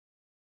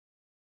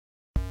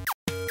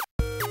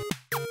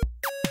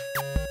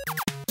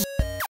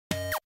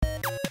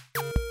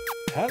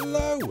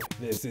Hello,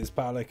 this is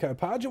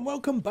Padge and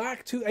welcome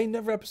back to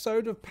another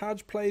episode of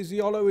Padge Plays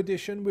YOLO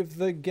Edition with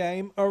the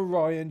game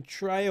Orion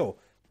Trail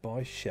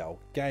by Schell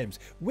Games.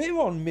 We're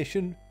on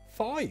mission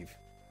 5.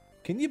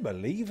 Can you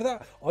believe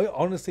that? I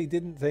honestly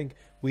didn't think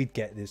we'd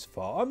get this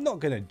far. I'm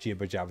not going to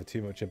jibber jabber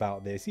too much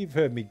about this. You've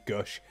heard me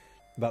gush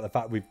about the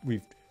fact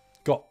we've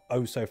got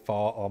oh so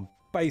far on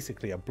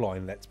basically a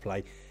blind let's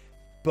play.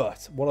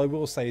 But what I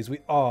will say is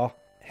we are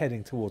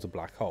heading towards a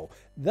black hole.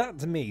 That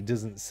to me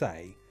doesn't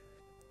say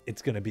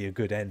it's going to be a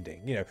good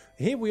ending. You know,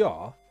 here we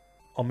are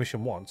on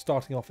mission 1,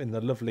 starting off in the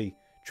lovely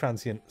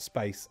transient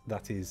space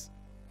that is,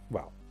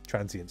 well,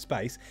 transient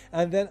space,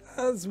 and then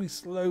as we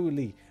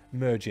slowly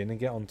merge in and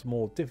get onto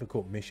more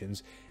difficult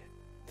missions,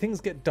 things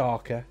get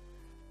darker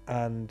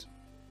and,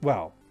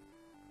 well,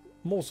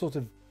 more sort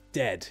of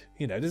dead.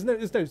 You know,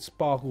 there's no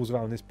sparkles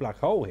around this black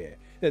hole here.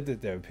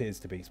 There appears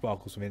to be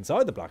sparkles from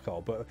inside the black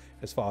hole, but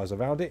as far as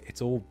around it,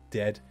 it's all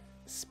dead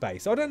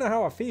space. I don't know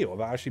how I feel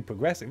about actually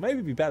progressing. Maybe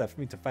it'd be better for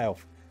me to fail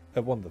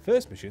at one of the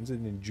first missions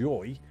and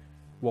enjoy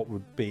what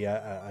would be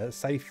a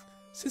safe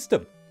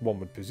system, one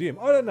would presume.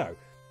 I don't know.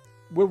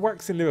 We're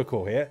waxing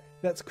lyrical here.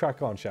 Let's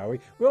crack on, shall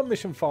we? We're on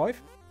mission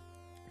 5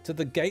 to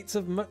the Gates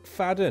of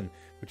McFadden,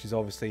 which is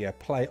obviously a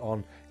play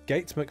on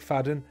Gates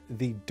McFadden,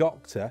 the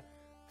Doctor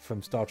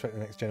from Star Trek: The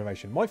Next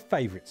Generation. My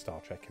favourite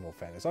Star Trek, in all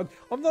fairness.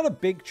 I'm not a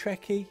big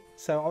Trekkie,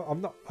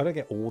 so I don't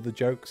get all the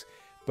jokes,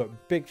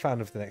 but big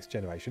fan of The Next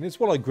Generation. It's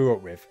what I grew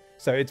up with.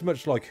 So it's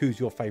much like who's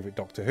your favourite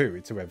Doctor Who.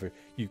 It's whoever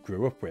you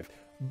grew up with.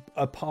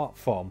 Apart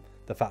from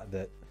the fact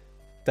that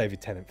David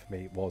Tennant for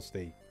me was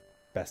the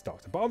best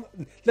Doctor. But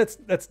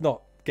let's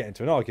not get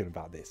into an argument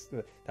about this.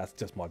 That's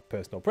just my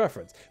personal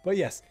preference. But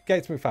yes,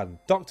 Gates McFadden,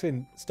 Doctor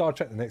in Star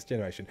Trek: The Next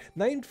Generation,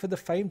 named for the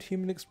famed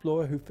human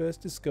explorer who first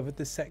discovered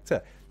this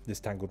sector. This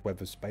tangled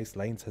web of space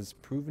lanes has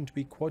proven to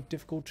be quite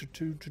difficult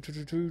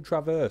to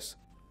traverse.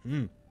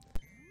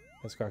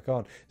 Let's crack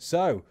on.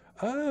 So,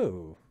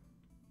 oh.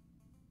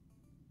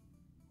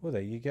 Well,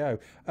 there you go.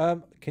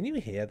 Can you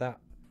hear that?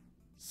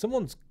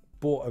 Someone's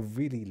bought a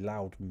really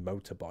loud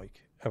motorbike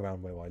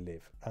around where I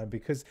live. And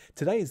because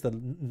today is the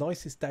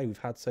nicest day we've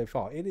had so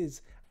far. It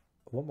is,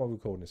 what am I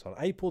recording this on?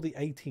 April the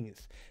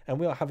 18th. And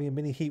we are having a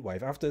mini heat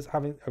wave after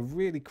having a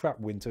really crap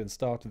winter and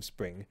start of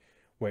spring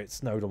where it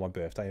snowed on my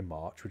birthday in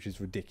March, which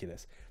is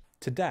ridiculous.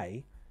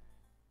 Today,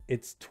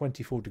 it's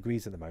 24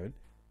 degrees at the moment.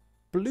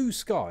 Blue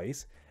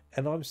skies.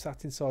 And I'm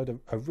sat inside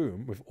a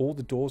room with all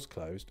the doors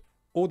closed,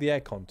 all the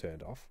aircon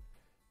turned off,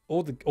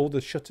 all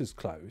the shutters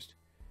closed,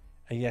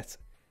 and yet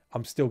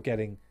I'm still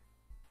getting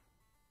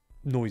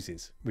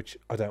noises, which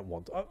I don't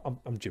want.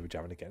 I'm jibber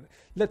jabbering again.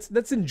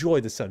 Let's enjoy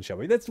the sun, shall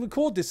we? Let's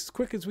record this as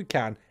quick as we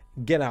can.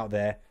 Get out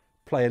there,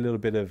 play a little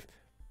bit of,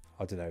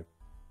 I don't know,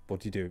 what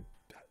do you do?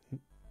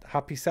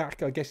 Happy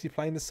sack, I guess you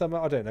play in the summer.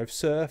 I don't know,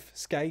 surf,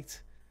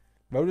 skate,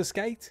 roller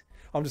skate.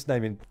 I'm just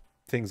naming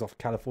things off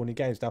California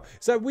Games now.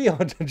 So we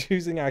are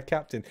choosing our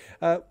captain.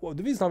 Well,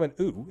 the reason I went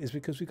ooh is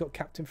because we've got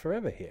Captain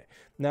Forever here.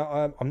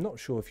 Now, I'm not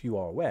sure if you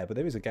are aware, but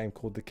there is a game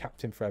called the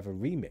Captain Forever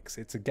Remix.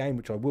 It's a game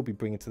which I will be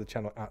bringing to the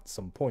channel at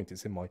some point.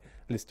 It's in my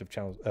list of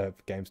channels,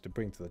 games to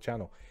bring to the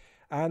channel.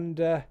 And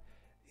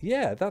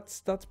yeah,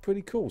 that's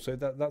pretty cool. So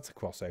that's a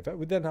crossover.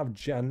 We then have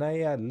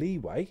Janea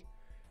Leeway,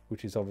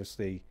 which is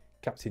obviously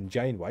Captain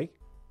Janeway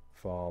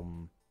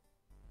from,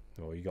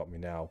 oh, you got me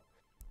now.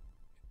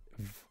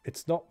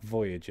 It's not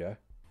Voyager.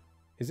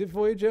 Is it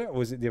Voyager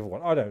or is it the other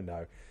one? I don't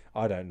know.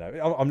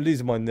 I'm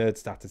losing my nerd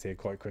status here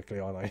quite quickly,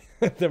 aren't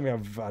I? Then we have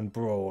Van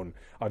Braun.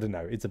 I don't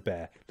know. It's a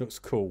bear. Looks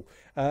cool.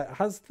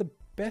 Has the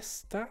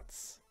best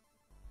stats?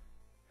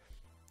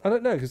 I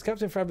don't know, because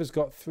Captain Forever's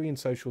got 3 in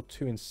social,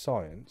 2 in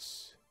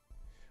science.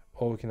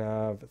 Or we can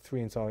have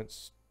 3 in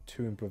science,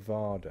 2 in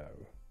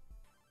bravado.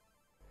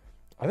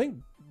 I think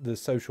the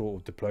social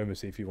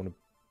diplomacy, if you want to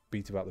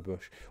beat about the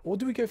bush. Or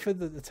do we go for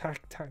the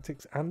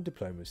tactics and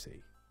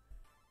diplomacy?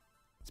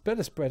 It's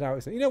better spread out,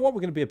 isn't it? You know what? We're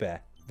going to be a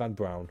bear. Van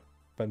Braun.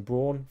 Van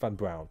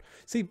Braun.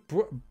 See,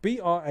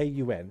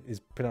 B-R-A-U-N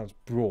is pronounced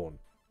Braun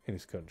in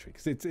this country.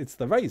 Because it's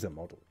the Razor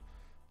model.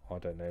 I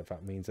don't know if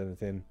that means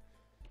anything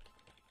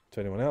to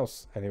anyone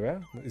else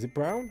anywhere. Is it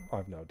Brown? I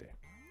have no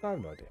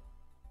idea.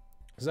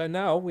 So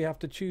now we have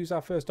to choose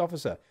our first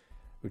officer,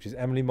 which is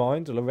Emily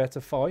Mind,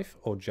 Loretta Fife,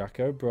 or Jack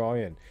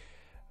O'Brien.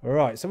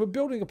 Alright, so we're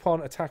building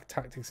upon attack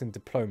tactics and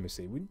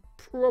diplomacy. We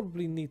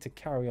probably need to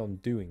carry on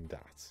doing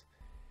that.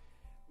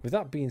 With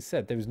that being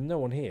said, there is no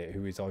one here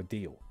who is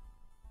ideal.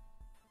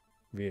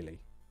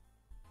 Really.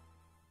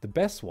 The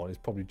best one is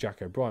probably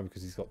Jack O'Brien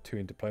because he's got 2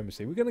 in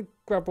diplomacy. We're going to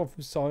grab one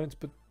from science,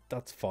 but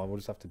that's fine. We'll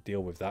just have to deal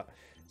with that.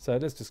 So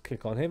let's just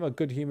click on him. A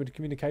good-humoured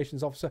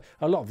communications officer.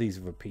 A lot of these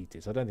are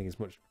repeated, so I don't think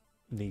there's much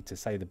need to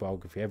say the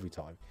biography every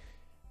time.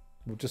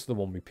 Well, just the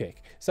one we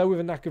pick. So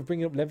with a knack of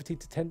bringing up levity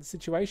to tense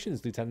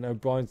situations, Lieutenant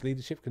O'Brien's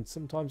leadership can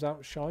sometimes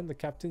outshine the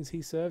captains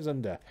he serves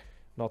under.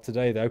 Not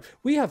today, though.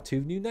 We have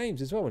 2 new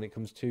names as well when it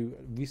comes to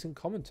recent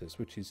commenters,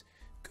 which is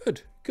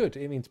Good, good.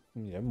 It means,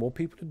 you know, more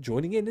people are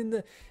joining in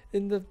the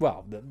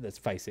well, let's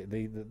face it,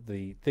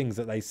 the things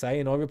that they say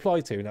and I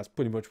reply to, and that's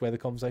pretty much where the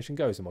conversation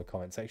goes in my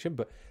comment section.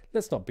 But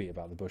let's not beat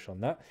about the bush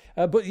on that.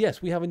 But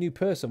yes, we have a new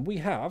person. We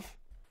have,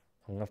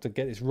 I'm gonna have to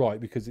get this right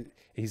because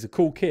he's a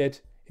cool kid.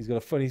 He's got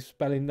a funny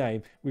spelling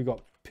name. We've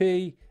got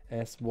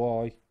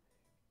PSYK0.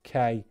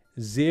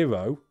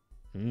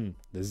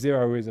 The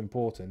 0 is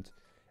important.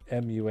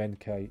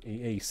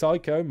 MUNKEE.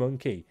 Psycho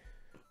Monkey.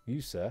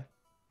 You, sir,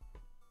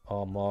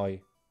 are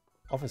my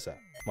officer,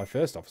 my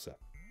first officer.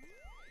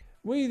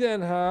 We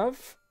then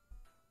have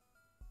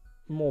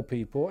more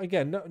people.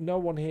 Again, no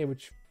one here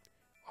which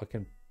I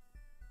can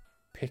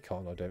pick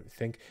on, I don't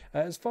think.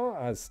 As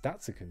far as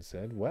stats are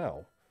concerned,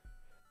 well,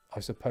 I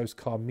suppose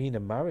Carmina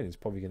Marin is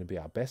probably going to be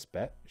our best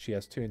bet. She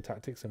has 2 in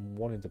tactics and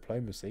 1 in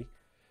diplomacy.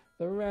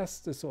 The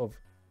rest are sort of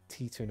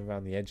teetering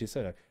around the edges.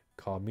 So no,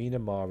 Carmina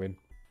Marin.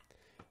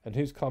 And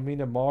who's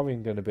Carmina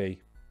Marin going to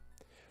be?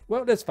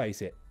 Well, let's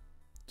face it.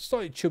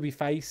 Slightly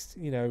chubby-faced,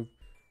 you know.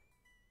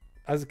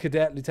 As a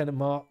cadet, Lieutenant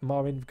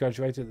Marin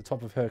graduated at the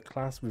top of her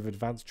class with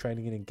advanced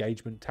training in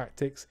engagement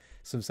tactics.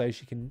 Some say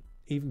she can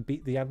even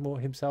beat the Admiral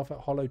himself at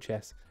hollow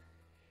chess.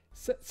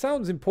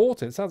 Sounds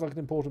important. Sounds like an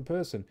important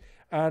person.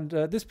 And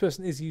this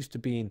person is used to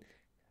being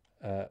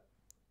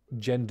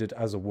gendered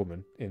as a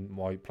woman in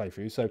my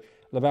playthrough. So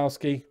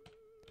Lebowski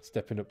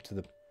stepping up to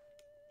the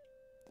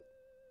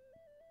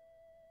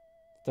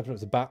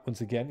bat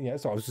once again. Yeah,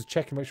 so I was just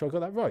checking to make sure I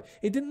got that right.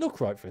 It didn't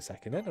look right for a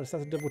second then. I just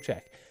had to double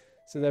check.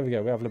 So there we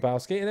go. We have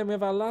Lebowski. And then we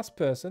have our last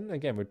person.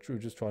 Again, we're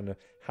just trying to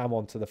ham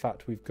on to the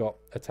fact we've got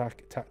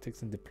attack,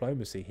 tactics, and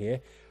diplomacy here.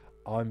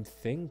 I'm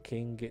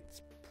thinking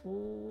it's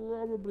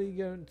probably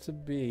going to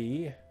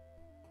be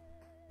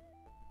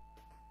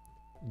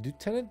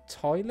Lieutenant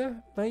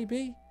Tyler,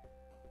 maybe?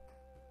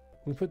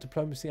 We put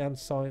diplomacy and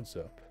science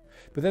up.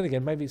 But then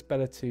again, maybe it's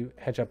better to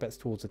hedge our bets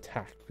towards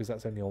attack because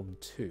that's only on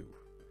 2.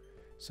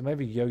 So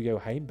maybe Yo-Yo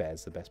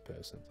Hainbear's the best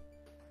person.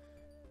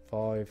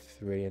 5,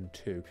 3, and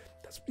 2.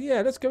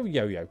 Yeah, let's go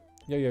Yo-Yo.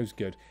 Yo-Yo's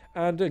good.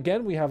 And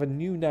again, we have a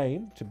new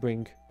name to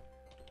bring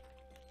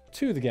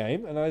to the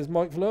game, and that is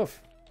Mike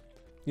Fluff.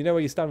 You know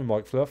where you stand with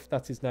Mike Fluff.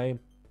 That's his name.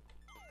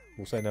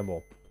 We'll say no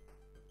more.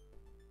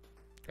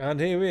 And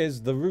here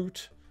is the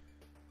route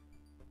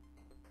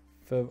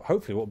for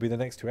hopefully what will be the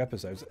next 2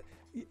 episodes.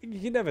 You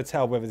can never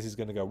tell whether this is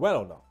going to go well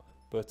or not,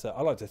 but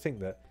I like to think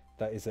that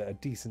that is a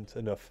decent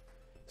enough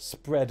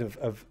spread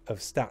of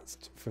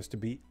stats for us to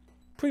be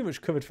pretty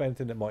much covered for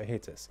anything that might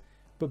hit us.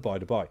 But by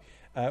the by,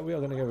 we are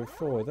going to go with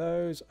 4 of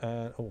those,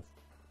 and oh,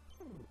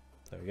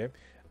 there we go,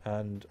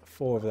 and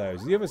 4 of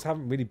those. The others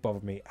haven't really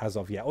bothered me as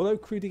of yet, although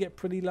crew do get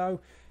pretty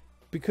low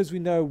because we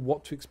know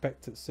what to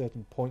expect at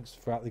certain points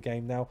throughout the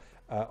game now.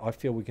 I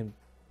feel we can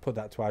put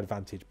that to our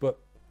advantage, but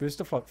with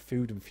stuff like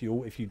food and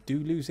fuel, if you do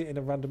lose it in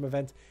a random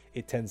event,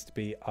 it tends to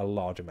be a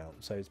large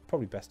amount, so it's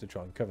probably best to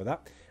try and cover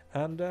that.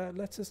 And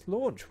let us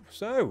launch.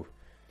 So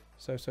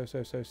we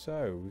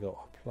got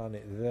a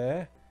planet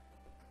there,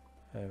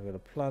 we've got a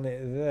planet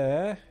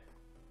there,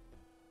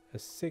 a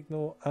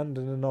signal and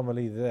an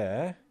anomaly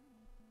there,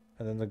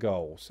 and then the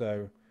goal.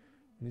 So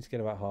we need to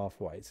get about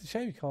halfway. It's a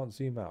shame you can't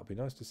zoom out. It'd be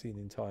nice to see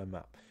the entire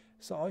map.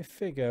 So I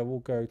figure we'll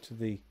go to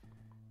the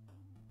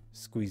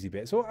squeezy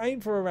bit. So we'll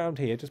aim for around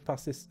here, just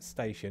past this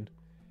station,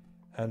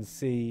 and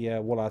see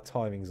what our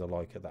timings are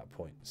like at that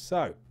point.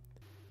 So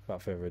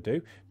without further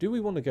ado, do we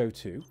want to go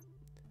to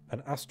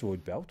an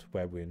asteroid belt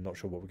where we're not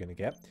sure what we're going to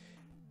get,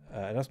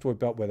 an asteroid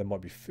belt where there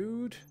might be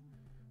food,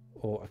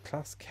 or a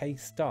class K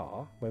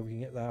star where we can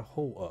get their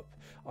hull up?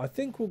 I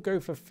think we'll go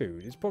for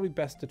food. It's probably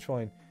best to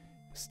try and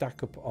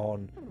stack up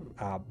on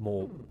our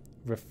more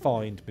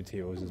refined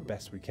materials as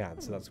best we can.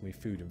 So that's going to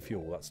be food and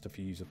fuel. That's stuff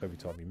you use up every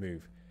time you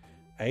move.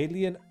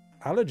 Alien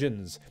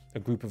Allergens. A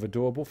group of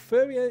adorable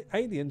furry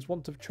aliens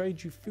want to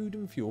trade you food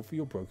and fuel for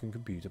your broken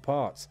computer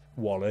parts.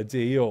 What a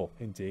deal,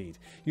 indeed.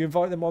 You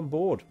invite them on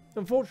board.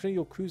 Unfortunately,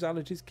 your crew's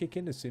allergies kick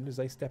in as soon as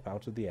they step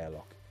out of the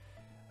airlock.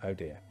 Oh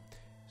dear.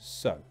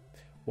 So,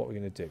 what we're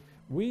going to do.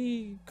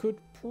 We could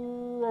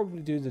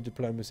probably do the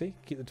diplomacy,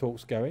 keep the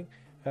talks going.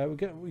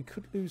 We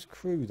could lose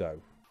crew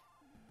though.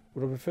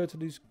 Would I prefer to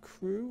lose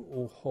crew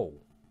or hull?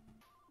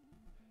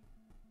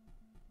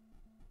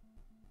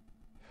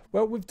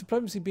 Well, with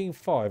diplomacy being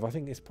 5, I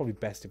think it's probably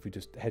best if we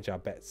just hedge our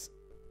bets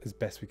as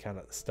best we can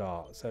at the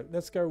start. So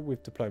let's go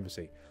with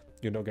diplomacy.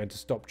 You're not going to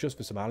stop just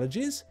for some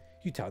allergies.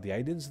 You tell the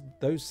aliens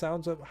those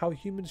sounds are how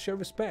humans show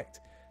respect.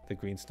 The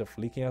green stuff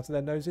leaking out of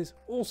their noses,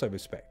 also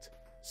respect.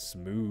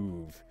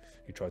 Smooth.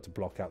 You try to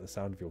block out the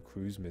sound of your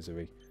crew's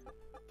misery.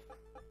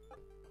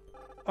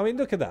 I mean,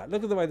 look at that.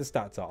 Look at the way the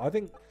stats are. I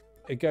think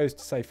it goes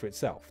to say for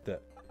itself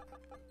that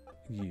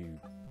you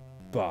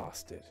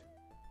bastard.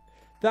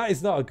 That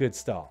is not a good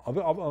start.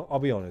 I'll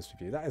be honest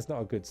with you. That is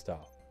not a good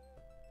start.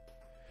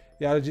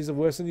 The allergies are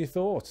worse than you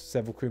thought.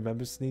 Several crew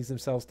members sneeze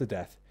themselves to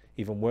death.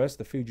 Even worse,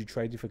 the food you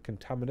traded for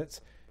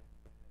contaminates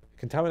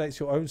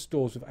your own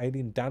stores with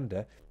alien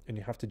dander, and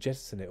you have to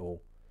jettison it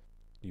all.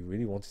 You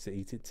really wanted to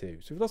eat it too.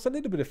 So we've lost a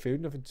little bit of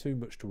food, nothing too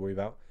much to worry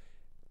about.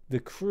 The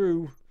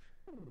crew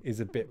is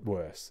a bit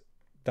worse.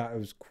 That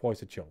was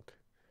quite a chunk.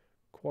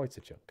 Quite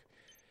a chunk.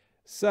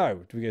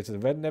 So, do we go to the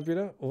red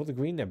nebula or the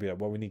green nebula?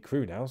 Well, we need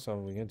crew now, so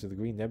we're going to the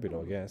green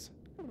nebula, I guess.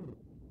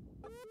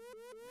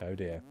 Oh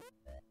dear.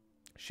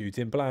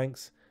 Shooting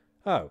blanks.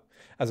 Oh,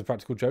 as a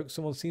practical joke,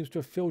 someone seems to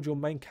have filled your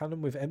main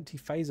cannon with empty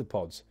phaser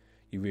pods.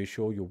 You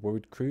reassure your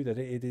worried crew that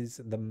it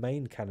is the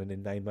main cannon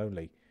in name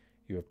only.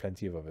 You have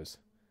plenty of others.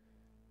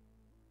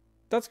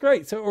 That's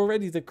great. So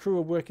already the crew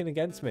are working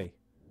against me.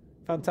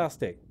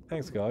 Fantastic.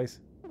 Thanks, guys.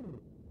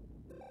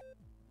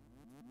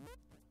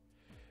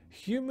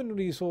 Human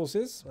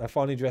resources. A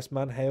finely dressed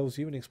man hails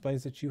you and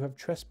explains that you have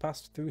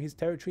trespassed through his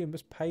territory and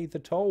must pay the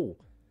toll.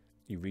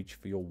 You reach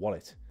for your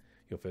wallet.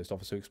 Your first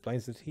officer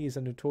explains that he is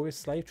a notorious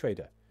slave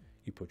trader.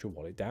 You put your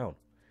wallet down.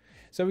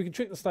 So we can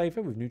trick the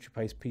slaver with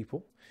neutral-based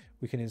people.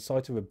 We can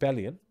incite a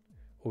rebellion.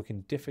 Or we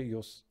can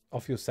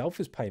offer yourself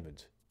as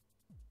payment.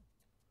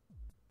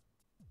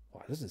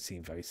 Well, that doesn't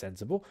seem very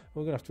sensible.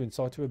 We're going to have to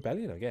incite a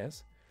rebellion, I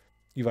guess.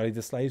 You rally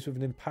the slaves with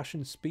an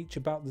impassioned speech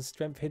about the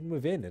strength hidden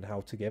within and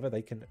how together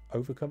they can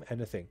overcome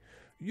anything.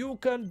 You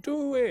can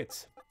do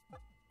it!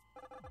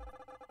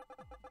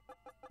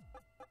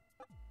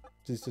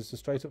 Is this just a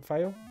straight-up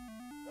fail?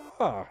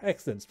 Ah,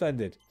 excellent,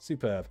 splendid,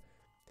 superb.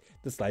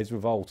 The slaves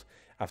revolt.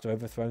 After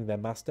overthrowing their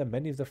master,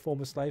 many of the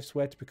former slaves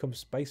swear to become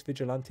space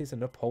vigilantes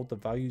and uphold the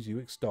values you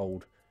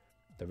extolled.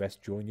 The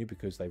rest join you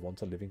because they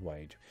want a living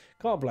wage.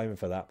 Can't blame them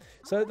for that.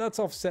 So that's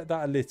offset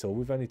that a little.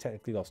 We've only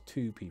technically lost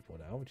 2 people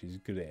now, which is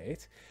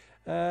great.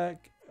 Are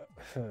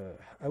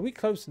we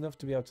close enough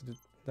to be able to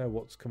know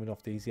what's coming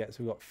off these yet?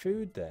 So we've got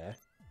food there.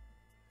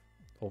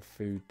 Or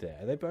food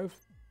there.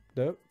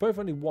 They're both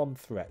only 1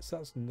 threat, so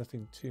that's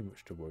nothing too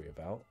much to worry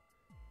about.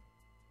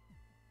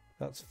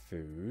 That's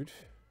food.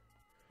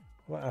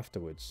 What about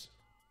afterwards?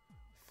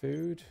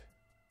 Food?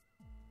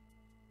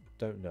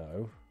 Don't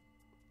know.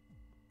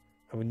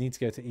 And we need to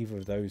go to either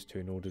of those 2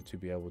 in order to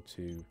be able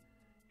to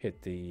hit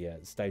the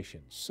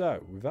station.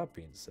 So, with that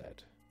being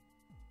said,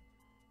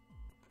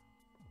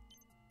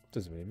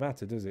 doesn't really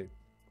matter, does it?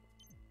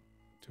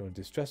 Do you want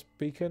a distress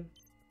beacon?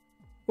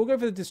 We'll go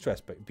for the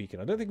distress beacon.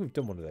 I don't think we've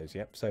done one of those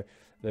yet. So,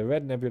 the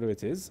red nebula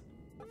it is.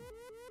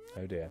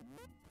 Oh dear.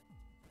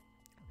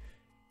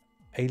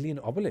 Alien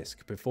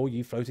obelisk. Before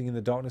you, floating in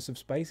the darkness of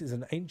space, is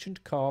an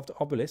ancient carved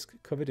obelisk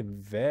covered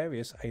in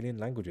various alien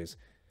languages.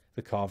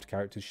 The carved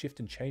characters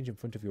shift and change in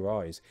front of your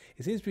eyes.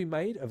 It seems to be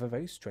made of a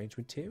very strange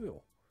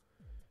material.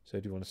 So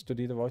do you want to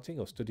study the writing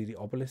or study the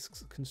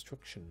obelisk's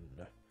construction?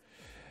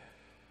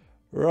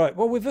 Right,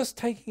 well, with us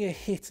taking a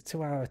hit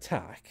to our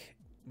attack,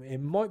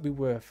 it might be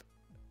worth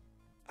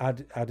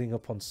adding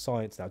up on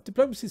science now.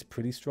 Diplomacy is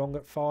pretty strong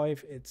at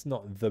 5. It's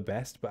not the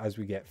best, but as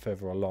we get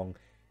further along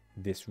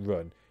this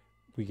run,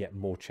 we get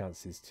more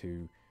chances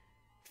to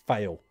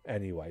fail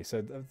anyway.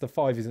 So the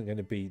 5 isn't going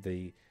to be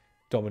the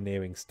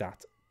domineering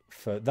stat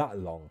for that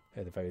long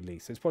at the very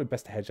least. So it's probably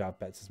best to hedge our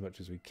bets as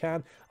much as we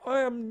can. I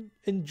am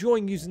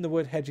enjoying using the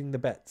word hedging the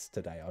bets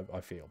today,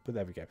 I feel, but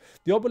there we go.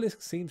 The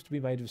obelisk seems to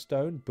be made of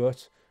stone,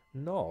 but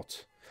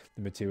not.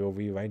 The material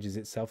rearranges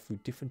itself through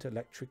different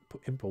electric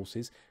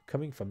impulses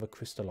coming from the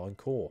crystalline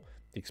core.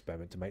 The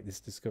experiment to make this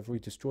discovery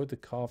destroyed the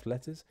carved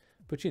letters,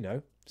 but you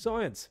know,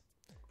 science.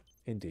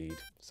 Indeed.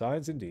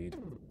 Science indeed.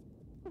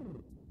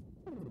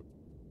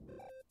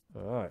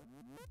 Alright.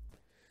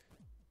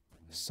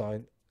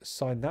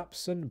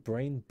 Synapson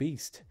brain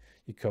beast.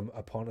 You come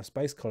upon a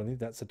space colony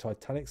that's a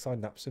titanic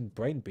synapson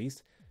brain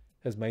beast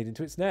has made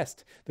into its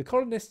nest. The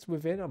colonists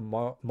within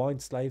are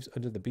mind slaves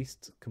under the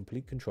beast's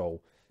complete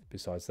control.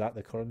 Besides that,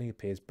 the colony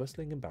appears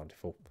bustling and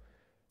bountiful.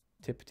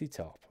 Tippity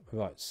top.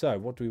 Right, so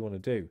what do we want to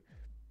do?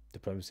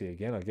 Diplomacy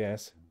again, I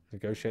guess.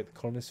 Negotiate the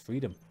colonists'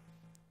 freedom.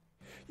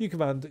 You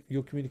command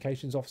your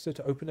communications officer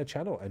to open a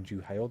channel and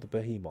you hail the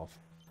behemoth.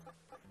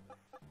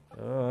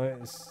 Alright,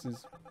 this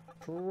is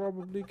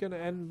probably going to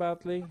end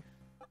badly.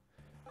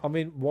 I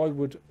mean, why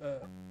would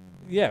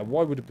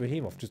a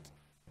behemoth just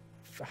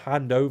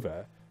hand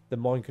over the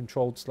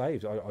mind-controlled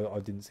slaves? I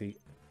didn't see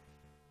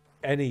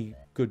any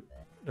good...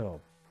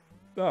 Oh.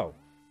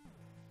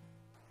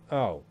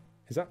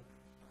 Is that...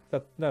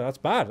 No, that's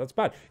bad. That's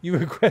bad. Your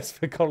request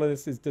for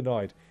colonists is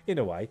denied. In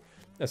a way,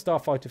 a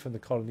starfighter from the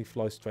colony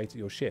flies straight at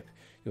your ship.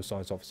 Your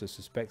science officer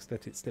suspects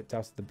that it slipped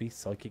out of the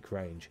beast's psychic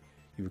range.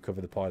 You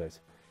recover the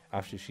pilot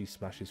after she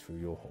smashes through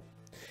your hull.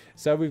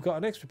 So we've got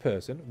an extra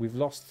person. We've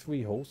lost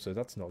 3 hulls, so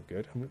that's not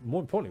good. And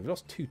more importantly, we've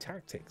lost 2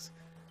 tactics.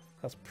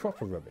 That's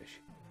proper rubbish.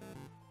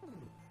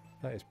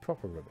 That is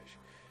proper rubbish.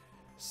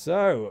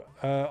 So,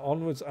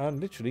 onwards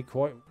and literally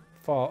quite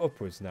far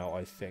upwards now,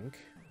 I think.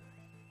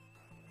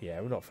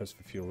 Yeah, we're not fussed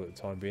for fuel at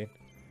the time being.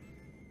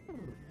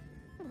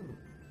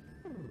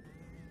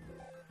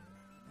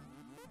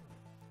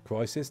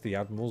 Crisis, the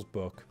Admiral's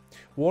book.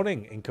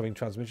 Warning, incoming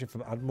transmission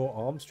from Admiral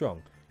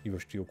Armstrong. You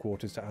rush to your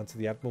quarters to answer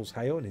the Admiral's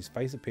hail and his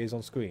face appears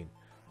on screen.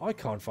 I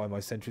can't find my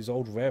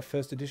centuries-old rare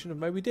first edition of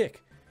Moby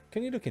Dick.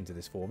 Can you look into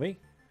this for me?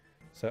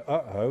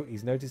 So,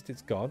 he's noticed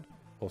it's gone,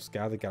 or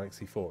scour the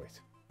galaxy for it.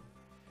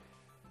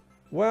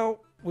 Well,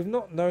 with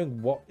not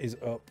knowing what is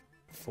up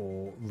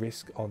for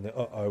risk on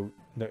the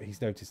no,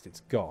 he's noticed it's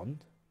gone.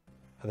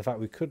 And the fact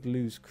we could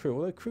lose crew,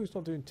 although crew's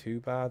not doing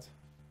too bad.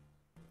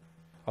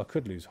 I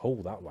could lose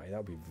hull that way. That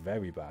would be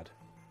very bad.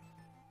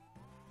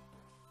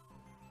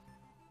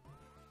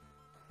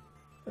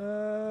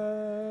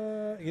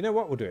 You know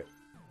what? We'll do it.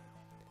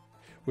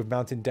 With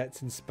mountain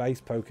debts in space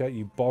poker,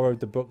 you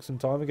borrowed the book some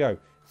time ago,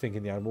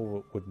 thinking the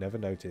animal would never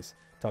notice.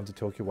 Time to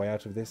talk your way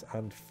out of this,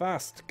 and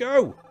fast.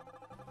 Go!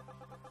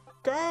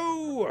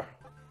 Go!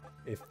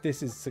 If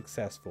this is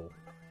successful.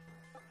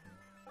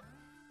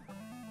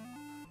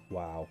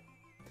 Wow.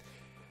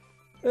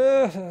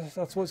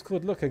 That's what it's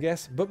called luck, I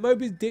guess. But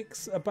Moby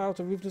Dick's about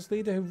a ruthless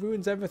leader who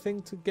ruins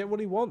everything to get what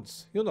he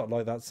wants. You're not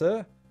like that,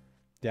 sir.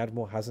 The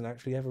Admiral hasn't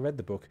actually ever read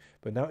the book,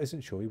 but now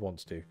isn't sure he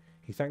wants to.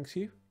 He thanks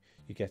you.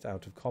 You get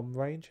out of comm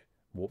range.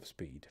 Warp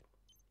speed.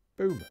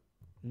 Boom.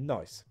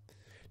 Nice.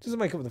 Doesn't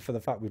make up for the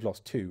fact we've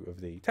lost 2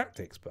 of the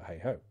tactics, but hey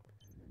ho.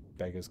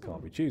 Beggars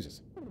can't be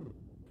choosers.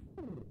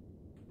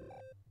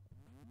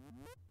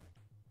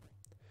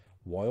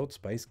 Wild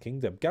Space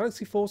Kingdom.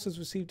 Galaxy Force has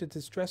received a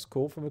distress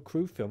call from a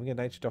crew filming a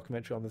nature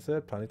documentary on the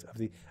 3rd planet of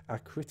the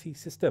Akriti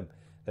system.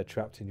 They're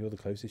trapped and you're the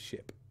closest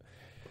ship.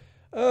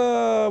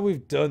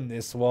 We've done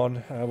this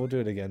one. We'll do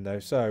it again though.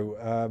 So,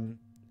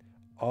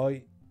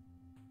 I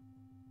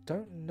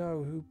don't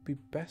know who'd be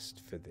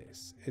best for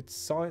this. It's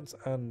science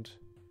and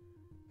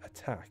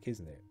attack,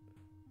 isn't it?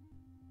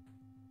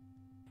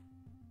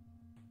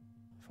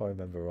 If I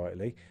remember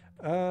rightly.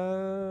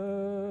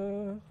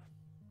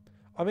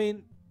 I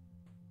mean,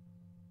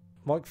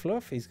 Mike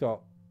Fluff, he's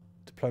got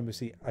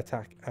diplomacy,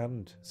 attack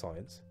and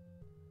science.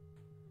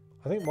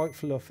 I think Mike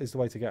Fluff is the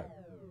way to go.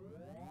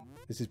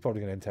 This is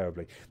probably going to end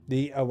terribly.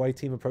 The away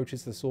team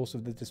approaches the source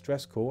of the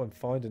distress call and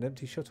find an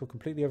empty shuttle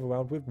completely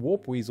overwhelmed with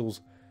warp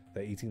weasels.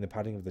 They're eating the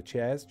padding of the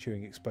chairs,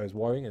 chewing exposed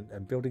wiring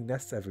and building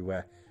nests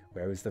everywhere.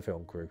 Where is the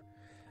film crew?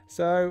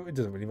 So it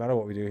doesn't really matter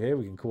what we do here.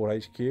 We can call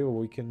HQ or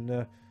we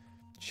can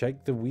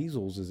shake the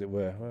weasels, as it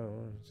were.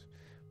 Well,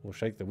 we'll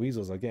shake the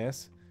weasels, I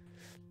guess.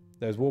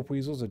 Those warp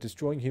weasels are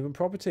destroying human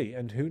property,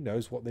 and who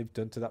knows what they've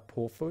done to that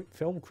poor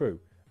film crew.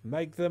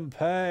 Make them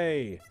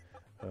pay!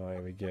 Oh,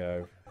 here we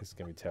go. This is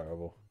going to be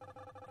terrible.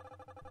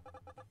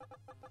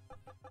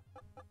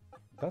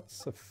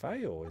 That's a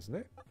fail, isn't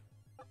it?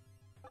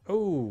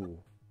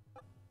 Oh.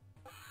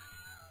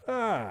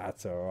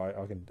 That's alright.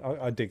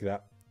 I dig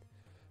that.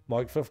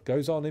 Mike Fluff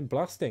goes on in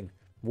blasting.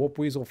 Warp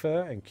weasel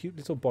fur and cute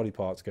little body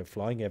parts go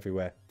flying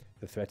everywhere.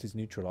 The threat is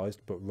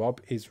neutralized, but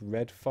Rob is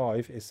Red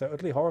 5 is so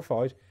utterly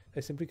horrified they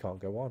simply can't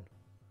go on.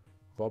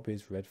 Rob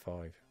is Red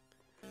 5.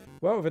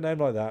 Well, with a name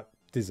like that,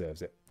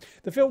 deserves it.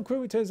 The film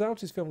crew, it turns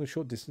out, is filming a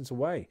short distance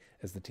away.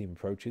 As the team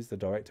approaches, the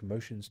director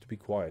motions to be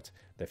quiet.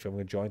 They're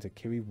filming a giant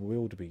Akiri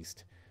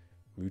wildebeest,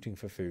 rooting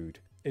for food.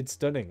 It's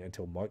stunning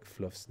until Mike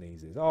Fluff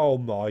sneezes. Oh,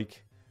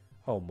 Mike.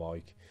 Oh,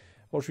 Mike.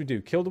 What should we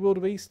do? Kill the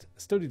wildebeest?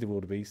 Study the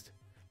wildebeest?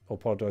 Or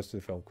apologise to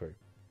the film crew?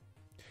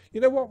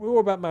 You know what? We're all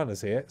about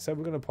manners here, so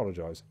we're going to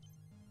apologise.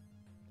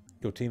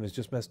 Your team has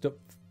just messed up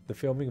the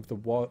filming of the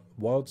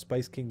Wild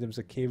Space Kingdom's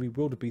Akiri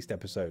wildebeest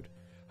episode.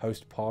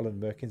 Host Parlin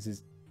Merkins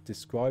is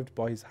described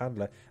by his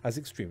handler as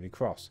extremely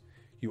cross.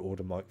 You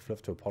order Mike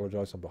Fluff to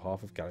apologise on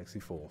behalf of Galaxy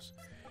Force.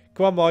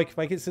 Come on, Mike,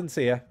 make it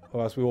sincere,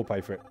 or else we all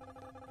pay for it.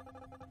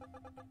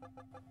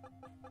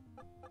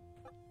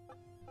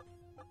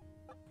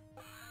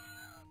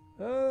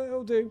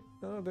 That'll do.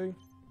 That'll do.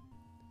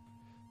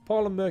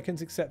 Parlin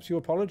Merkins accepts your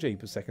apology,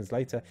 but seconds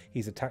later,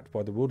 he's attacked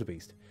by the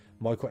wildebeest.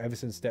 Michael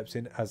Everson steps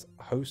in as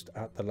host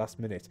at the last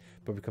minute,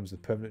 but becomes the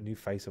permanent new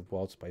face of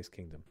Wild Space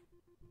Kingdom.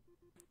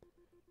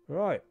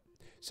 Right.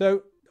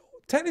 So,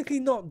 technically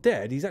not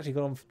dead. He's actually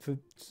gone on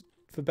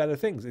for better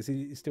things. Is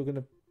he still going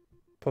to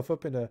puff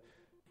up in a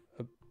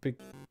big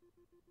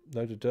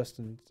load of dust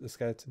and a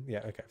skeleton?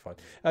 Yeah, okay, fine.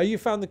 You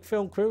found the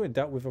film crew and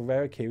dealt with a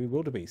rare Akiri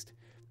wildebeest.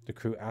 The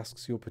crew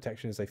asks your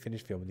protection as they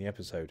finish filming the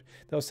episode.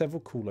 There are several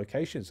cool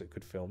locations that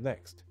could film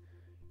next.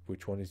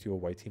 Which one is your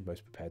away team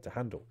most prepared to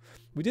handle?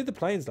 We did the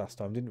plains last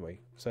time, didn't we?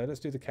 So let's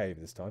do the cave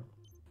this time.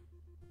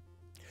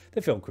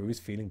 The film crew is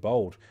feeling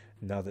bold.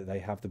 Now that they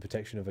have the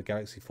protection of a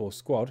Galaxy Force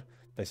squad,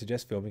 they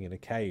suggest filming in a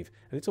cave,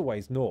 a little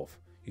ways north.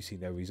 You see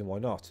no reason why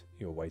not.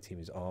 Your away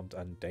team is armed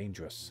and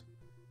dangerous.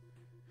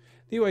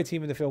 The away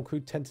team and the film crew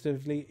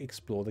tentatively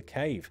explore the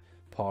cave.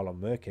 Parlin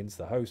Merkins,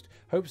 the host,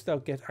 hopes they'll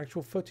get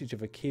actual footage of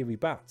Akiri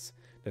bats.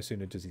 No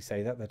sooner does he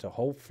say that a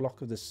whole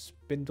flock of the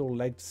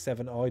spindle-legged,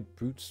 seven-eyed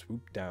brutes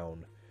swoop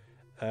down.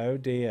 Oh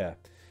dear.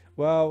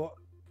 Well,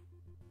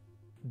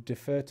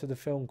 defer to the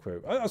film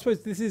crew. I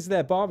suppose this is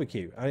their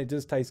barbecue, and it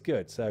does taste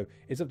good, so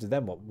it's up to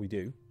them what we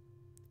do.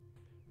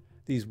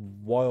 These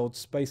Wild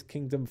Space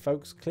Kingdom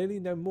folks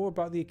clearly know more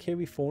about the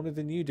Akiri fauna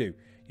than you do.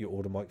 You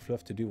order Mike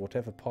Fluff to do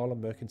whatever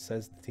Parlin Merkins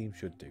says the team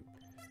should do.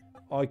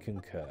 I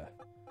concur.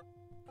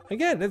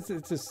 Again, it's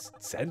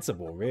just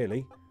sensible,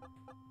 really.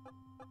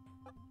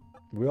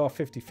 We are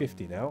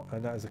 50-50 now,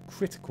 and that is a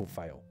critical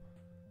fail.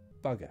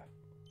 Bugger.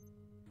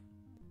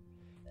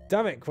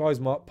 Damn it, cries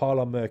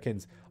Parlin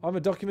Merkins. I'm a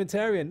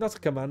documentarian, not a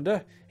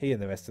commander. He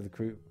and the rest of the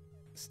crew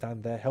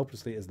stand there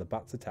helplessly as the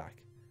bats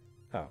attack.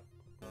 Oh.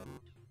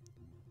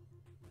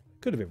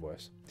 Could have been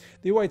worse.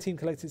 The away team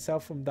collected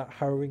itself from that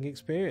harrowing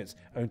experience,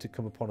 only to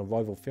come upon a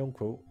rival film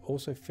crew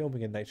also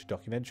filming a nature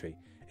documentary.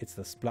 It's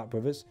the Splat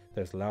Brothers,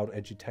 those loud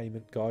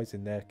edutainment guys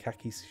in their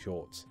khaki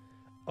shorts.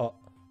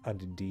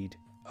 And indeed,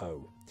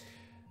 oh.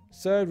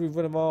 So, do we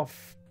run them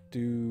off?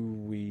 Do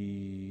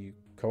we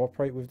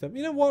cooperate with them?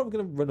 You know what? We're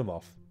going to run them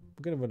off.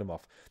 We're going to run them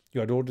off.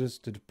 You had orders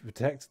to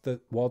protect the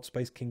Wild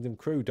Space Kingdom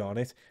crew, darn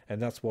it.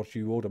 And that's what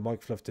you order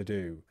Mike Fluff to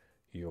do.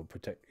 You'll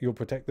protect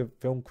the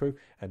film crew,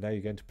 and now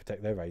you're going to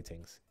protect their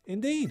ratings.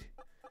 Indeed.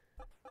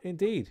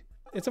 Indeed.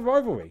 It's a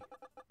rivalry.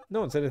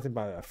 No one said anything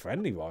about a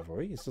friendly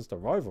rivalry. It's just a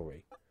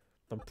rivalry.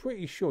 I'm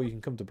pretty sure you can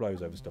come to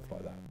blows over stuff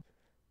like that.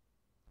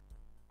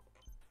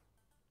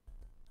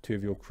 Two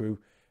of your crew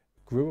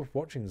grew up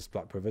watching the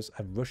Splat Brothers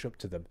and rush up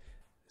to them,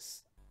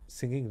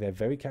 singing their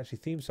very catchy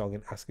theme song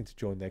and asking to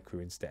join their crew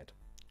instead.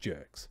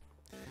 Jerks.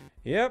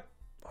 Yep,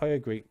 I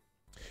agree.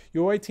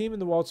 Your A team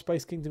and the Wild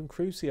Space Kingdom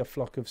crew see a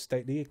flock of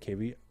stately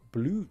Akiri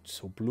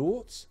bloots or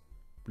blorts.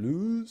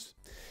 Blues.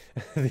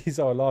 These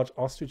are large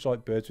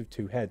ostrich-like birds with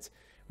two heads,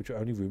 which are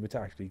only rumoured to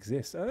actually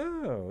exist.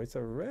 Oh, it's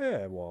a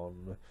rare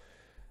one.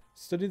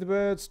 Study the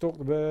birds, stalk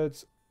the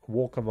birds,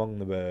 walk among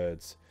the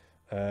birds.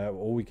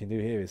 All we can do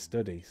here is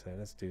study, so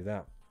let's do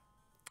that.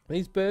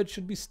 These birds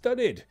should be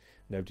studied.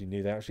 Nobody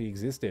knew they actually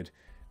existed.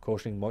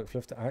 Cautioning Mike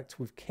Fluff to act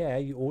with care,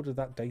 you ordered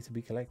that data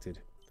be collected.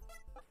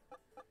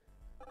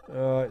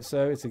 Alright,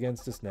 so it's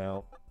against us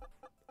now.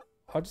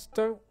 I just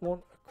don't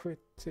want a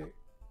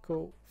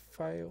critical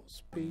fail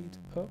speed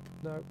up.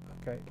 No,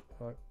 okay,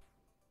 right,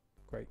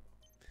 great.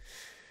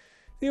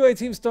 The away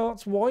team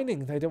starts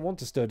whining. They don't want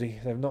to study.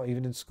 They're not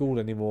even in school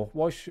anymore.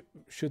 Why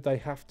should they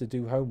have to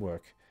do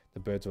homework? The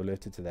birds are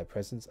alerted to their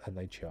presence and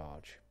they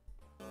charge.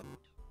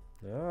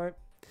 Alright.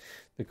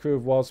 The crew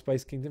of Wild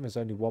Space Kingdom has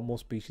only one more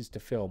species to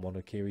film on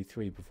Akiri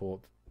 3 before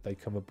they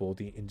come aboard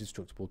the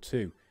Indestructible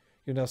 2.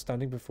 You're now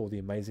standing before the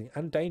amazing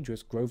and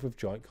dangerous grove of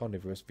giant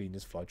carnivorous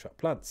Venus flytrap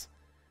plants.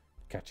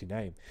 Catchy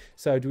name.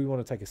 So do we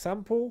want to take a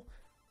sample,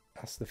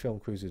 ask the film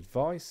crew's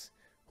advice,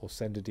 or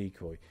send a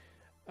decoy?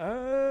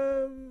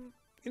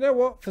 You know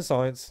what? For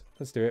science.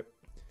 Let's do it.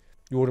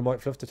 You order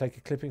Mike Fluff to take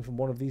a clipping from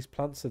one of these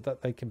plants so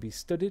that they can be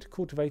studied,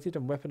 cultivated,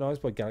 and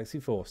weaponized by Galaxy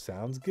Force.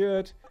 Sounds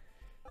good.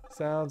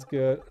 Sounds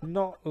good.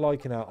 Not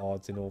liking our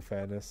odds, in all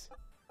fairness.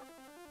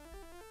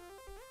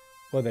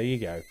 Well, there you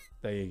go.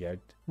 There you go.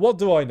 What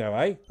do I know,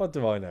 eh? What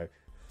do I know?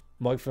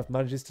 Mike Fluff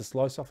manages to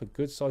slice off a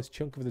good-sized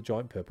chunk of the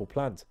giant purple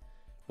plant.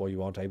 While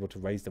you aren't able to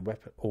raise the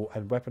weapon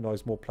and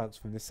weaponize more plants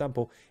from this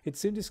sample, it's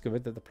soon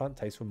discovered that the plant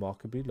tastes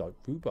remarkably like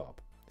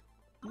rhubarb.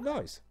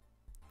 Nice.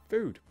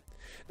 Food.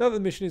 Now that the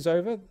mission is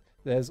over,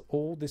 there's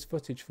all this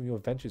footage from your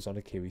adventures on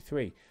Akiri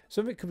 3.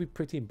 Some of it could be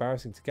pretty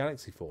embarrassing to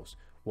Galaxy Force.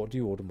 What do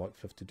you order Mike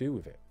Fluff to do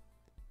with it?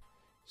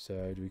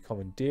 So, do we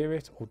commandeer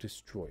it or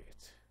destroy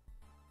it?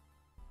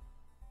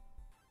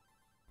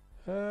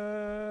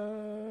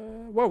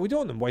 Well, we don't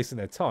want them wasting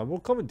their time. We'll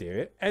commandeer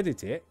it,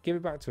 edit it, give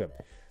it back to him.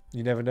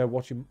 You never know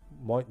what you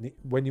might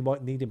when you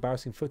might need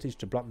embarrassing footage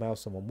to blackmail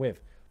someone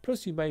with.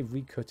 Plus, you may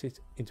recut it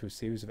into a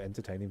series of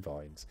entertaining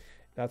vines.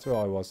 That's where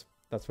I was.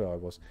 That's where I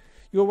was.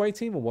 Your away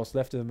team, or what's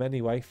left of them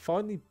anyway,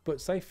 finally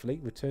but safely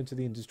return to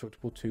the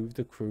Indestructible 2 with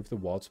the crew of the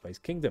Wild Space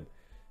Kingdom.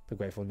 The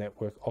Grateful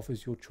Network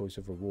offers your choice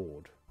of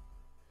reward.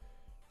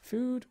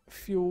 Food,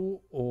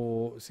 fuel,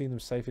 or seeing them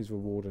safe is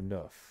reward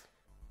enough?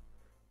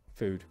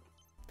 Food.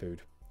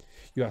 Food.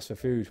 You ask for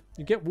food.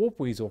 You get Warp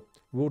Weasel,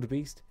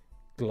 Wildebeest,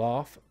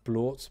 Glarf,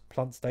 Blorts,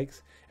 Plant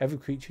Steaks, every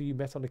creature you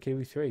met on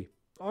Akiri 3.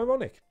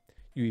 Ironic.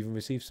 You even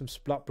receive some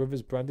Splat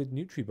Brothers branded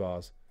Nutri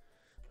Bars.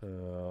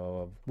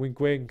 Wink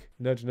wink,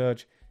 nudge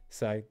nudge,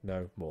 say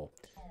no more.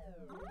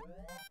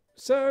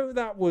 So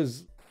that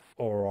was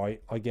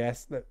alright, I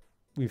guess. That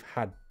we've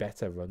had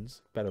better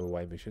runs, better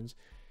away missions.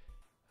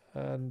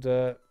 And,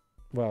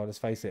 well, let's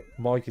face it,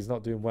 Mike is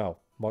not doing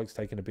well. Mike's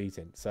taking a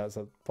beating. So that's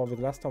probably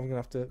the last time I'm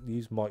going to have to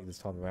use Mike this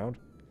time around.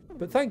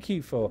 But thank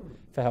you for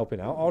helping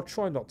out. I'll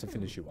try not to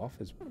finish you off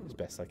as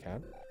best I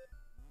can.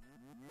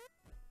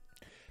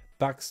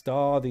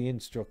 Backstar the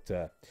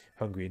instructor.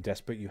 Hungry and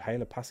desperate, you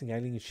hail a passing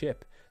alien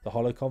ship. The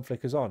holocom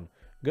flickers on.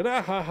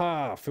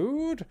 G'dahaha!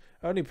 Food?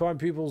 Only prime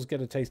pupils get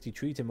a tasty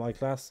treat in my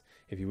class.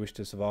 If you wish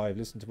to survive,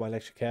 listen to my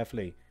lecture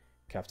carefully,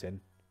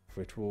 Captain,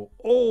 for it will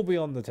all be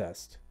on the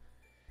test.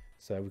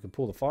 So we can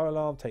pull the fire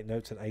alarm, take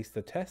notes and ace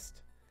the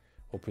test.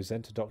 Or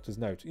present a doctor's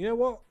note. You know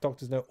what?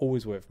 Doctor's note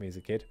always worked for me as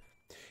a kid.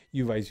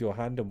 You raise your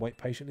hand and wait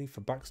patiently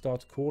for Backstar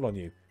to call on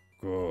you.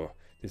 Grr,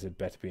 this had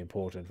better be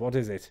important. What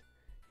is it?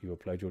 You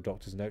upload your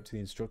doctor's note to the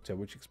instructor,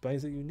 which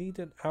explains that you need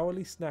an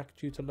hourly snack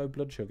due to low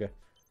blood sugar.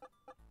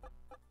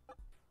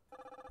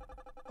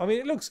 I mean,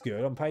 it looks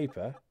good on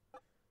paper.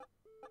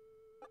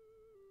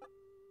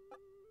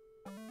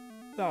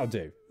 That'll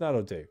do.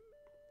 That'll do.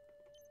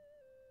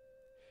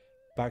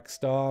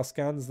 Backstar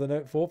scans the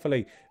note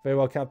thoughtfully. Very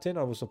well, Captain.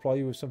 I will supply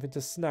you with something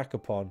to snack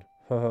upon.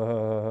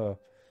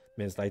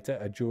 Minutes later,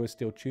 a Jura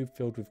steel tube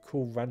filled with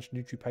cool ranch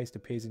nutri-paste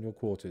appears in your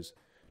quarters.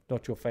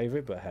 Not your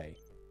favourite, but hey.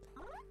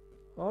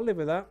 I'll live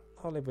with that.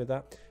 I'll live with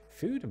that.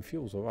 Food and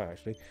fuel's alright,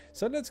 actually.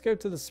 So let's go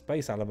to the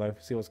Space Alamo,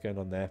 see what's going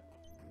on there.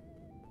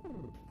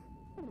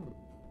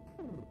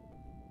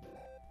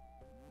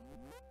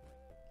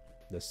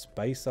 The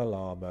Space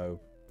Alamo.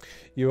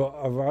 You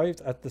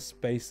arrived at the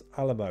Space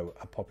Alamo,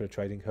 a popular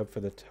trading hub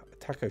for the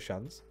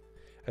Takoshans,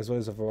 as well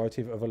as a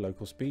variety of other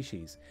local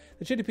species.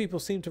 The Chitty people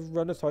seem to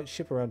run a tight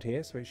ship around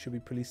here, so it should be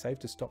pretty safe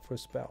to stop for a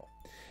spell.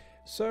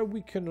 So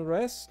we can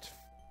rest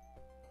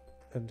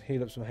and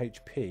heal up some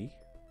HP.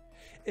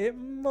 It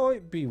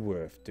might be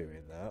worth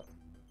doing that.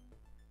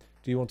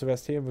 Do you want to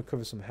rest here and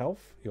recover some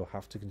health? You'll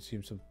have to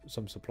consume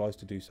some supplies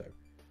to do so.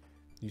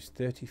 Use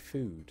 30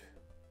 food.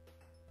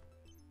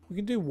 We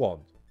can do 1.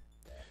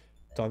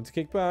 Time to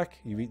kick back.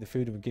 You eat the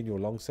food and begin your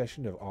long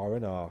session of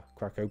R&R.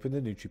 Crack open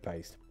the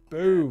NutriPaste.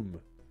 Boom!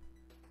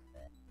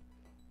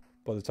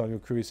 By the time your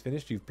crew is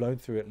finished, you've blown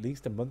through at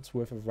least a month's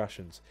worth of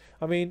rations.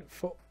 I mean,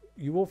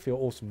 you all feel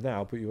awesome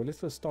now, but you're a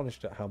little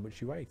astonished at how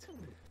much you ate.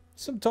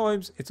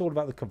 Sometimes it's all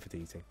about the comfort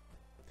eating.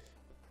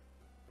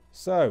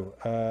 So,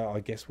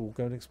 I guess we'll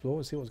go and explore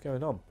and see what's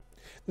going on.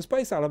 The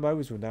Space Alamo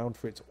is renowned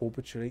for its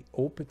orbitally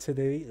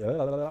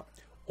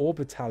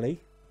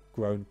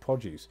grown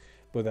produce,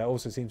 but there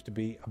also seems to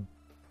be a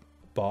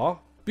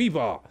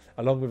B-bar,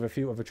 along with a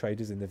few other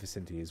traders in the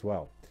vicinity as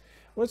well.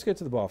 Well, let's go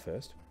to the bar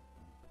first.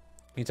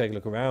 You take a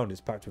look around. It's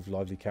packed with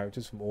lively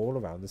characters from all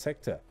around the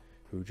sector.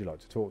 Who would you like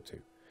to talk to?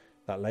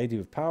 That lady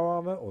with power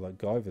armor or that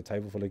guy with a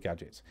table full of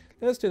gadgets?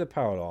 Let's do the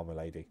power armor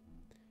lady.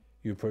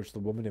 You approach the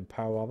woman in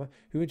power armor,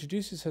 who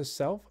introduces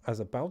herself as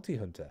a bounty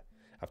hunter.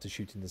 After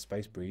shooting the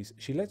space breeze,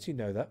 she lets you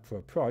know that, for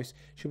a price,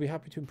 she'll be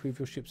happy to improve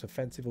your ship's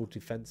offensive or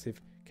defensive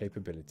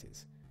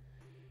capabilities.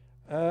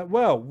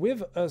 Well,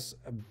 with us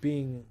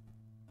being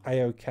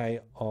A-OK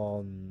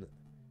on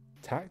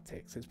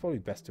tactics, it's probably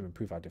best to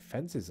improve our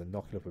defenses and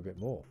knock it up a bit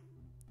more.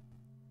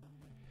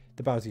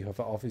 The bounty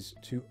hunter offers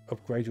to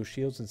upgrade your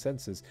shields and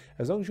sensors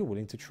as long as you're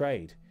willing to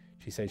trade.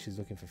 She says she's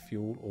looking for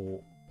fuel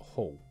or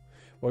hull.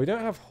 Well, we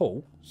don't have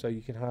hull, so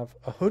you can have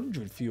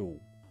 100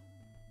 fuel.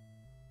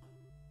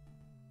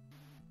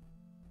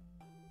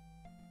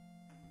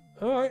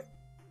 Alright,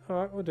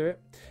 we'll do it.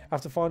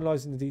 After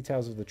finalising the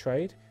details of the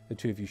trade, the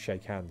two of you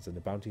shake hands and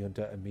the bounty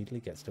hunter immediately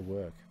gets to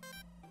work.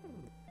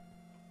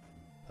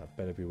 That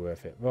better be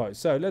worth it. Right,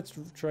 so let's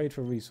trade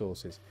for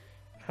resources.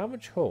 How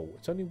much hull?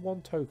 It's only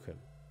 1 token.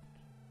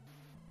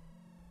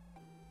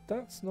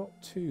 That's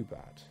not too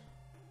bad.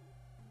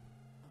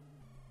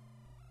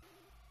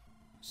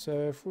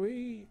 So if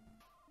we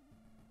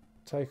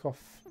take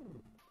off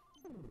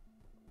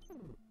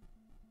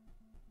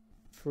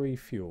 3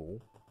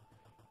 fuel,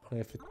 I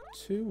have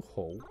 2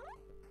 hull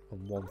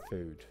and 1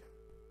 food.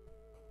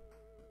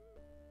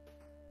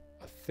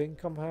 I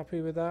think I'm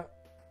happy with that.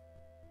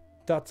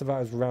 That's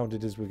about as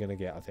rounded as we're going to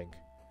get, I think.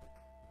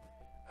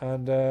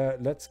 And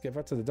let's get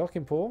back to the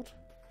docking port.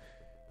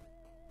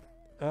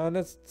 And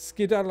let's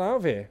skedaddle out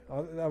of here.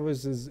 That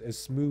was as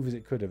smooth as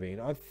it could have been.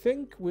 I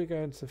think we're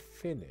going to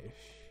finish.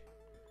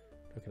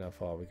 Looking how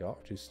far we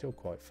got, which is still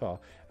quite far.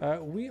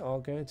 We are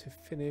going to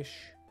finish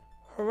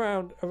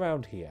around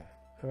here.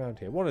 Around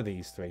here. One of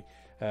these 3.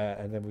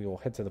 And then we will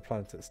head to the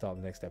planet at the start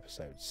of the next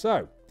episode.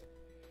 So,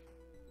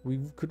 we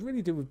could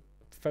really do with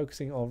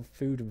focusing on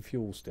food and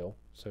fuel still.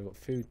 So we've got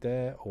food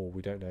there, or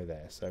we don't know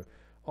there. So,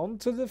 on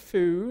to the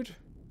food.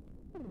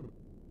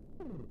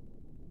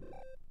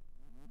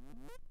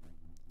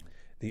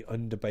 The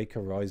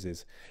Underbaker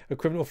rises. A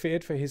criminal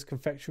feared for his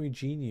confectionery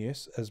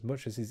genius as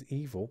much as his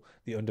evil,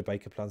 the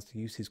Underbaker plans to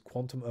use his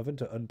quantum oven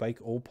to unbake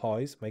all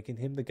pies, making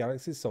him the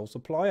galaxy's sole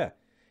supplier.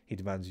 He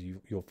demands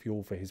your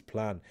fuel for his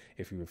plan.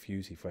 If you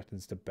refuse, he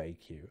threatens to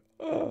bake you.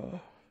 Oh.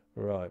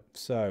 Right,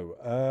 so,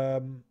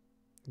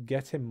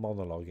 get him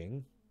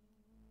monologuing.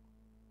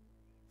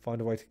 Find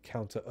a way to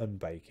counter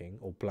unbaking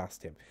or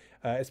blast him.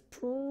 It's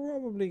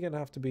probably going to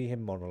have to be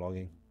him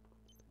monologuing.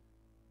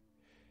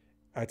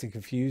 Acting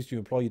confused, you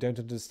imply you don't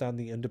understand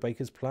the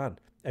Underbaker's plan.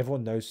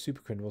 Everyone knows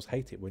supercriminals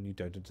hate it when you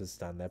don't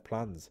understand their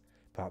plans.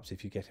 Perhaps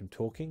if you get him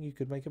talking, you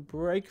could make a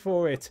break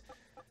for it.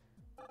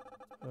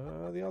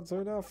 The odds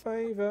are in our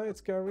favour.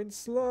 It's going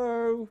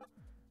slow.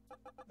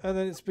 And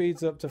then it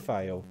speeds up to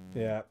fail.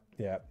 Yeah.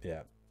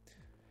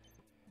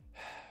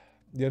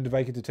 The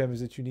Underbaker determines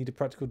that you need a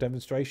practical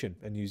demonstration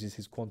and uses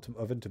his quantum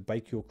oven to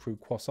bake your crew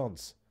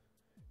croissants.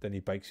 Then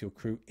he bakes your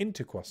crew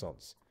into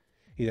croissants.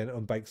 He then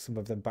unbakes some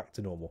of them back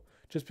to normal,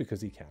 just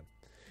because he can.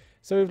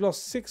 So we've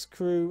lost 6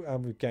 crew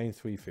and we've gained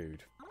 3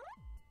 food.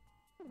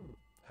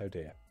 Oh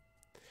dear.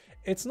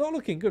 It's not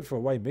looking good for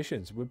away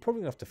missions. We're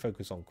probably going to have to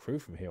focus on crew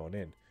from here on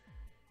in.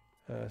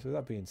 So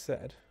that being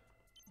said,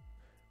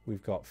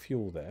 we've got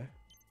fuel there.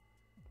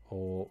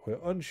 Or we're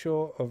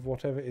unsure of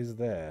whatever is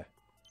there.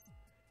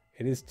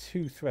 It is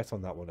 2 threat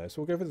on that one though,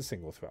 so we'll go for the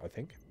single threat, I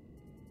think.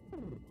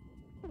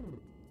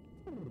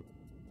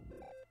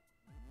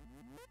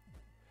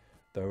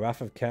 The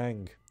Wrath of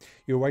Kang.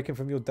 You awaken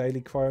from your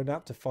daily cryo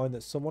nap to find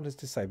that someone has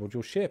disabled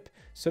your ship.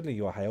 Suddenly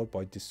you are hailed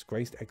by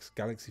disgraced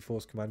ex-Galaxy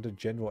Force Commander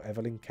General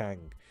Evelyn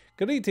Kang.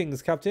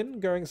 Greetings, Captain.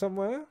 Going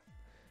somewhere?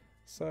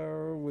 So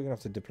we're going to have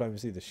to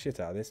diplomacy the shit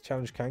out of this.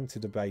 Challenge Kang to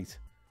debate.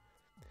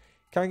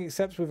 Kang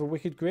accepts with a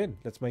wicked grin.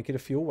 Let's make it a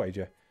fuel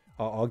wager.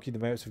 I'll argue the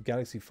merits of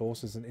Galaxy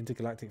Force as an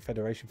intergalactic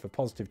federation for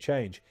positive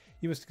change.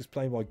 You must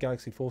explain why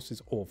Galaxy Force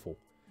is awful.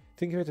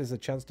 Think of it as a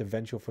chance to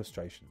vent your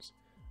frustrations.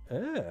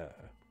 Ah,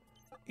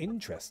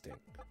 interesting.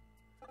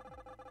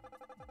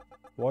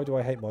 Why do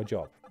I hate my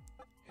job?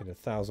 In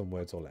 1,000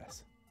 words or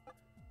less.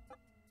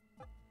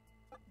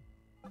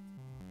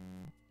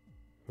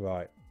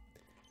 Right.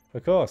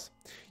 Of course,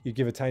 you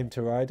give a tame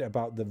tirade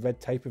about the red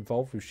tape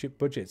involved with ship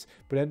budgets,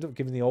 but end up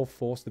giving the old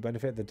force the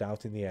benefit of the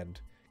doubt in the end.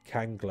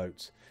 Kang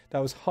gloats. That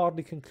was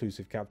hardly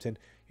conclusive, Captain.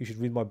 You should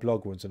read my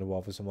blog once in a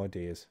while for some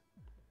ideas.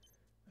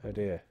 Oh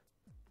dear.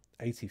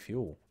 80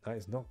 fuel. That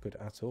is not good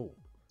at all.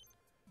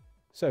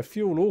 So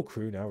fuel all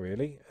crew now,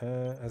 really.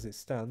 As it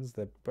stands,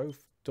 they're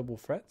both double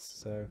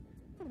threats, so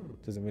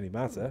it doesn't really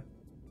matter.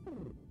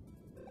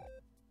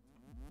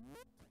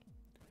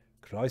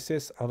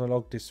 Crisis,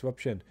 analog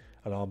disruption.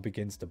 Alarm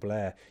begins to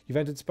blare. You've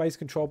entered space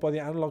controlled by the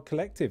Analog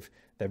Collective.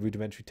 Their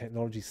rudimentary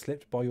technology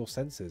slipped by your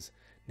sensors.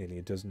 Nearly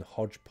a dozen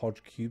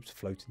hodgepodge cubes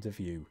float into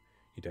view.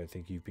 You don't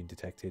think you've been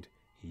detected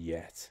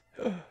yet.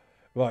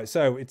 Right,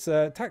 so it's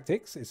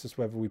tactics. It's just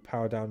whether we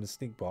power down and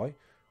sneak by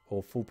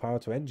or full power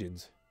to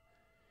engines.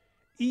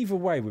 Either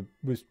way,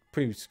 we're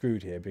pretty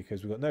screwed here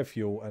because we've got no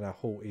fuel and our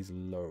hull is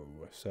low.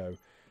 So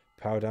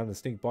power down and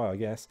sneak by, I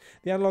guess.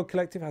 The Analog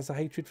Collective has a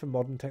hatred for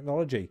modern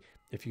technology.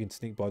 If you can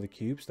sneak by the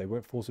cubes, they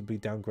won't forcibly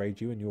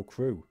downgrade you and your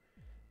crew.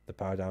 The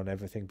power down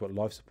everything but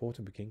life support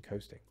and begin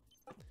coasting.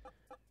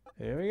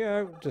 Here we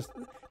go.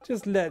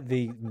 Just let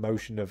the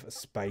motion of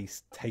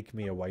space take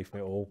me away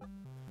from it all.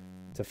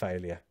 To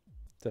failure.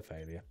 To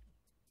failure.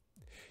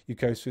 You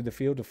coast through the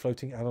field of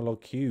floating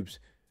analog cubes.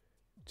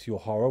 To your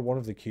horror, one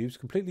of the cubes,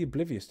 completely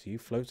oblivious to you,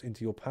 floats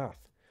into your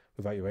path.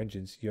 Without your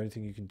engines, the only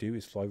thing you can do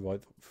is fly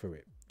right through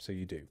it. So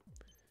you do.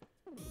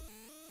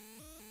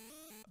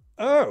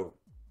 Oh!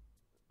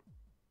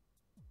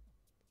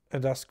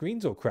 And our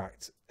screen's all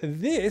cracked.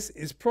 This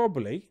is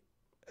probably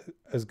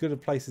as good a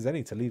place as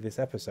any to leave this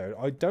episode.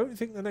 I don't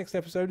think the next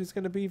episode is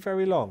going to be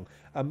very long.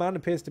 A man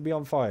appears to be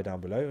on fire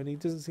down below, and he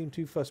doesn't seem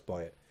too fussed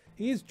by it.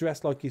 He is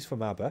dressed like he's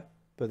from ABBA,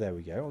 but there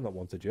we go. I'm not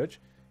one to judge.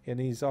 And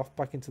he's off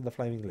back into the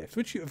flaming lift,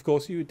 which of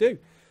course you would do.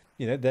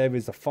 You know, there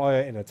is a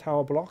fire in a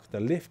tower block. The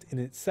lift in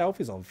itself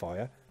is on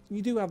fire.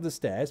 You do have the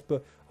stairs,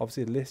 but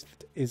obviously the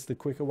lift is the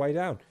quicker way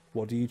down.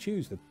 What do you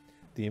choose?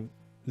 The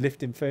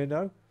lift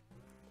inferno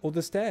or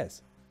the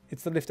stairs?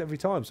 It's the lift every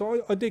time.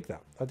 So I dig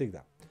that. I dig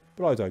that.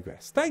 But I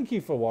digress. Thank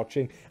you for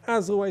watching.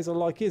 As always, a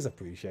like is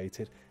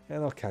appreciated.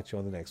 And I'll catch you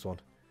on the next one.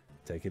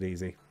 Take it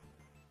easy.